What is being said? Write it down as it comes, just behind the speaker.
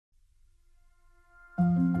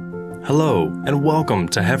Hello, and welcome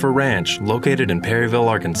to Heifer Ranch, located in Perryville,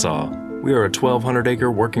 Arkansas. We are a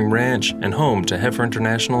 1,200-acre working ranch and home to Heifer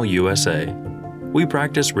International USA. We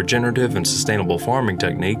practice regenerative and sustainable farming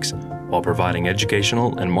techniques while providing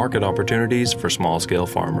educational and market opportunities for small-scale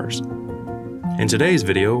farmers. In today's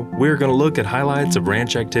video, we're going to look at highlights of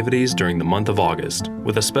ranch activities during the month of August,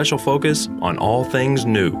 with a special focus on all things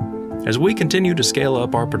new. As we continue to scale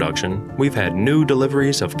up our production, we've had new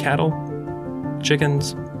deliveries of cattle,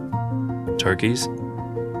 chickens, turkeys,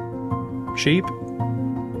 sheep,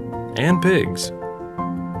 and pigs.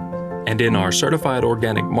 And in our certified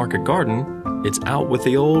organic market garden, it's out with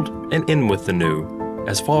the old and in with the new,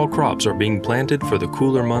 as fall crops are being planted for the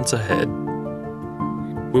cooler months ahead.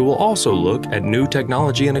 We will also look at new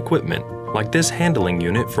technology and equipment, like this handling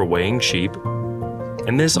unit for weighing sheep,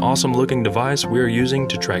 and this awesome looking device we are using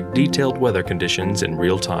to track detailed weather conditions in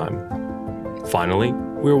real time. Finally,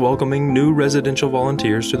 we are welcoming new residential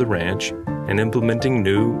volunteers to the ranch and implementing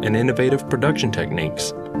new and innovative production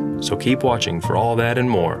techniques. So keep watching for all that and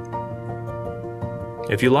more.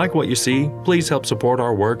 If you like what you see, please help support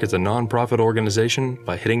our work as a nonprofit organization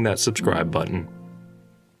by hitting that subscribe button.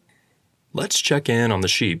 Let's check in on the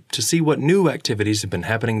sheep to see what new activities have been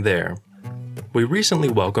happening there. We recently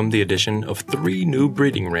welcomed the addition of 3 new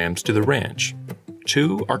breeding rams to the ranch.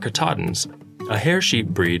 2 are Katahdins, a hair sheep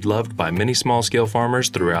breed loved by many small-scale farmers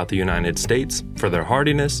throughout the United States for their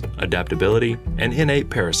hardiness, adaptability, and innate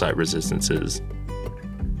parasite resistances.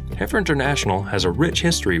 Heifer International has a rich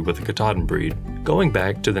history with the Katahdin breed, going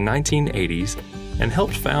back to the 1980s, and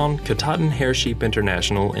helped found Katahdin Hair Sheep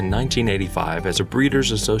International in 1985 as a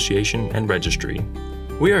breeders' association and registry.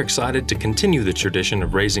 We are excited to continue the tradition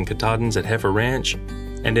of raising Katahdins at Heifer Ranch,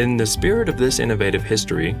 and in the spirit of this innovative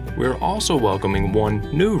history, we are also welcoming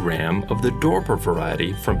 1 new ram of the Dorper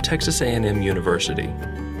variety from Texas A&M University.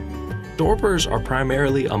 Dorpers are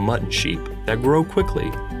primarily a mutton sheep that grow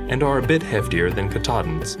quickly and are a bit heftier than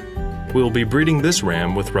Katahdins. We will be breeding this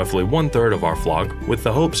ram with roughly 1/3 of our flock with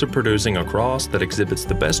the hopes of producing a cross that exhibits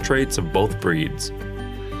the best traits of both breeds.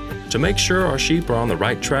 To make sure our sheep are on the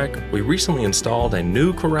right track, we recently installed a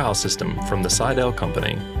new Corral system from the Seidel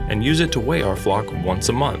Company and use it to weigh our flock once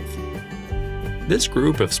a month. This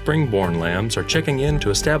group of spring-born lambs are checking in to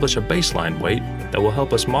establish a baseline weight that will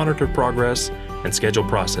help us monitor progress and schedule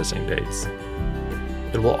processing dates.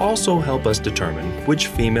 It will also help us determine which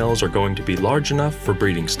females are going to be large enough for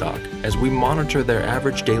breeding stock as we monitor their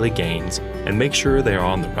average daily gains and make sure they are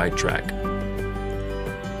on the right track.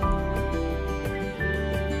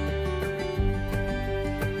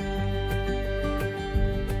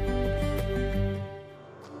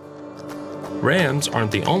 Rams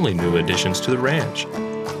aren't the only new additions to the ranch.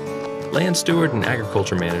 Land Steward and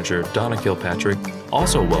Agriculture Manager Donna Kilpatrick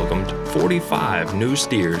also welcomed 45 new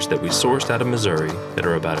steers that we sourced out of Missouri that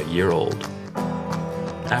are about a year old.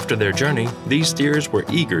 After their journey, these steers were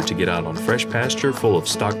eager to get out on fresh pasture full of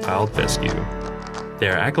stockpiled fescue. They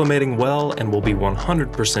are acclimating well and will be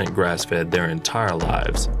 100% grass-fed their entire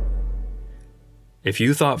lives. If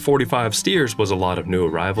you thought 45 steers was a lot of new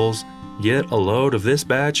arrivals, get a load of this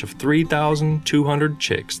batch of 3,200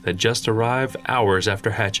 chicks that just arrived hours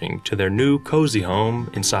after hatching to their new cozy home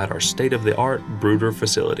inside our state-of-the-art brooder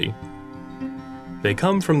facility. They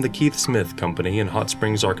come from the Keith Smith Company in Hot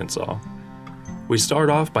Springs, Arkansas. We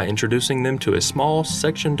start off by introducing them to a small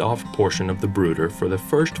sectioned-off portion of the brooder for the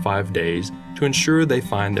first 5 days to ensure they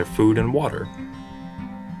find their food and water.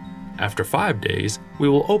 After 5 days, we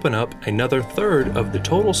will open up another 1/3 of the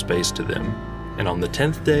total space to them, and on the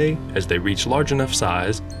 10th day, as they reach large enough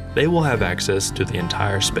size, they will have access to the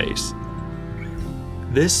entire space.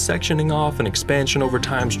 This sectioning off and expansion over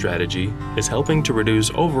time strategy is helping to reduce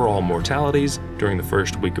overall mortalities during the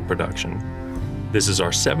first week of production. This is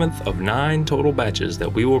our 7th of 9 total batches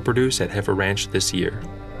that we will produce at Heifer Ranch this year.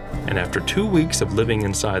 And after 2 weeks of living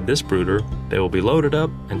inside this brooder, they will be loaded up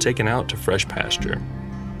and taken out to fresh pasture.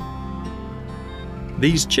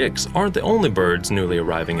 These chicks aren't the only birds newly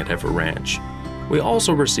arriving at Heifer Ranch. We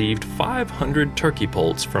also received 500 turkey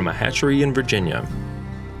poults from a hatchery in Virginia.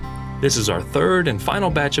 This is our 3rd and final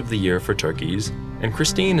batch of the year for turkeys, and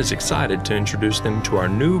Christine is excited to introduce them to our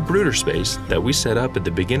new brooder space that we set up at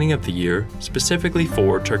the beginning of the year specifically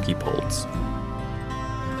for turkey poults.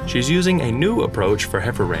 She's using a new approach for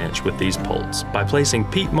Heifer Ranch with these poults by placing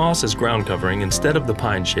peat moss as ground covering instead of the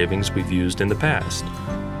pine shavings we've used in the past.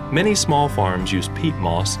 Many small farms use peat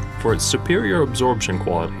moss for its superior absorption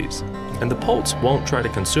qualities, and the poults won't try to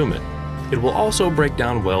consume it. It will also break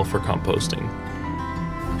down well for composting.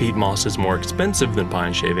 Peat moss is more expensive than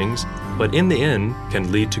pine shavings, but in the end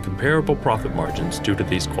can lead to comparable profit margins due to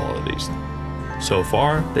these qualities. So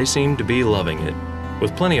far, they seem to be loving it.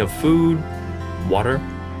 With plenty of food, water,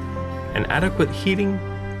 and adequate heating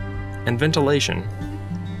and ventilation,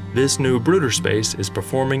 this new brooder space is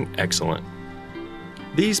performing excellent.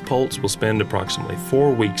 These poults will spend approximately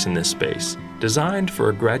 4 weeks in this space, designed for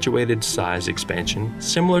a graduated size expansion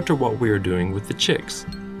similar to what we are doing with the chicks.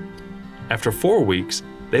 After 4 weeks,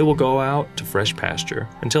 they will go out to fresh pasture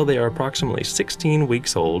until they are approximately 16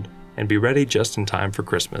 weeks old and be ready just in time for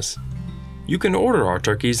Christmas. You can order our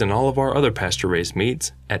turkeys and all of our other pasture-raised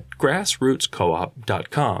meats at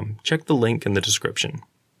grassrootscoop.com. Check the link in the description.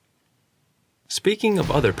 Speaking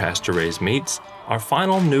of other pasture-raised meats, our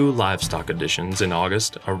final new livestock additions in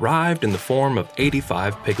August arrived in the form of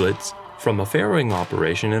 85 piglets from a farrowing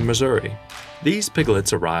operation in Missouri. These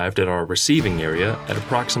piglets arrived at our receiving area at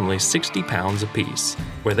approximately 60 pounds apiece,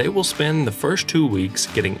 where they will spend the first 2 weeks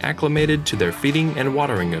getting acclimated to their feeding and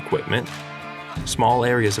watering equipment, small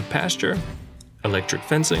areas of pasture, electric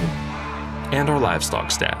fencing, and our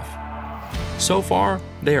livestock staff. So far,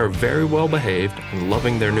 they are very well behaved and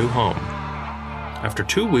loving their new home. After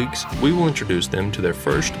 2 weeks, we will introduce them to their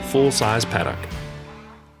first full-size paddock.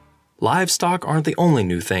 Livestock aren't the only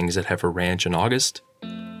new things at Heifer Ranch in August.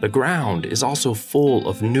 The ground is also full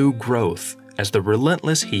of new growth as the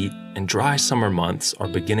relentless heat and dry summer months are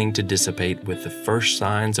beginning to dissipate with the first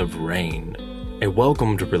signs of rain. A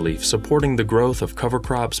welcomed relief supporting the growth of cover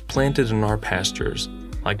crops planted in our pastures,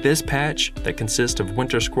 like this patch that consists of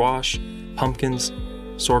winter squash, pumpkins,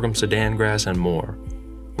 sorghum sudan grass, and more.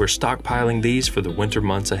 We're stockpiling these for the winter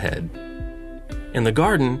months ahead. In the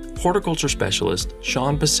garden, horticulture specialist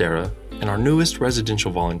Sean Becerra and our newest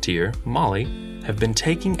residential volunteer, Molly, have been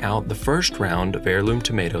taking out the first round of heirloom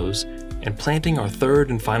tomatoes and planting our third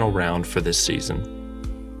and final round for this season.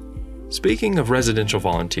 Speaking of residential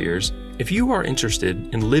volunteers, if you are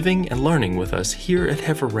interested in living and learning with us here at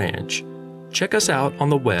Heifer Ranch, check us out on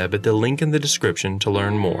the web at the link in the description to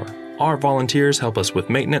learn more. Our volunteers help us with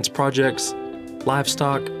maintenance projects,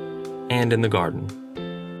 livestock, and in the garden.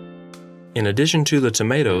 In addition to the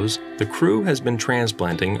tomatoes, the crew has been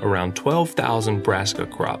transplanting around 12,000 brassica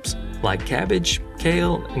crops like cabbage,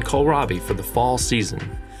 kale, and kohlrabi for the fall season.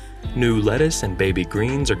 New lettuce and baby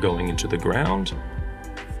greens are going into the ground.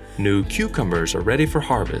 New cucumbers are ready for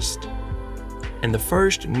harvest. And the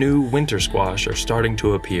first new winter squash are starting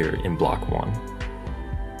to appear in Block 1.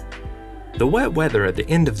 The wet weather at the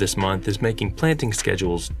end of this month is making planting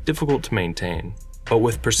schedules difficult to maintain, but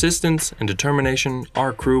with persistence and determination,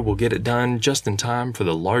 our crew will get it done just in time for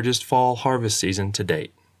the largest fall harvest season to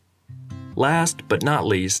date. Last but not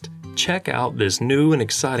least, check out this new and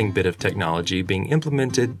exciting bit of technology being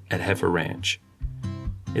implemented at Heifer Ranch.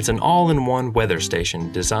 It's an all-in-one weather station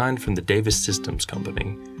designed from the Davis Systems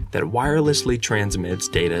Company that wirelessly transmits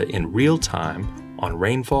data in real time on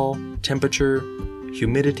rainfall, temperature,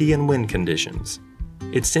 humidity, and wind conditions.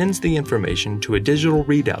 It sends the information to a digital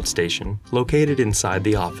readout station located inside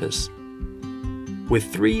the office. With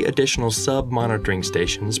 3 additional sub-monitoring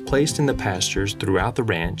stations placed in the pastures throughout the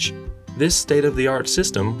ranch, this state-of-the-art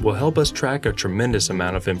system will help us track a tremendous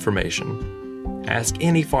amount of information. Ask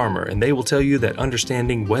any farmer and they will tell you that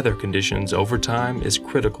understanding weather conditions over time is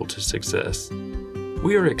critical to success.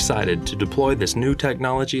 We are excited to deploy this new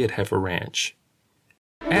technology at Heifer Ranch.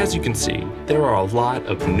 As you can see, there are a lot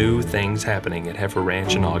of new things happening at Heifer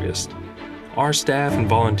Ranch in August. Our staff and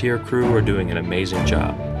volunteer crew are doing an amazing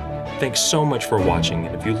job. Thanks so much for watching,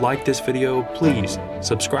 and if you like this video, please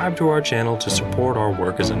subscribe to our channel to support our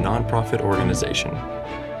work as a nonprofit organization.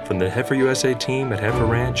 From the Heifer USA team at Heifer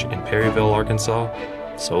Ranch in Perryville, Arkansas,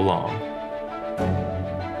 so long.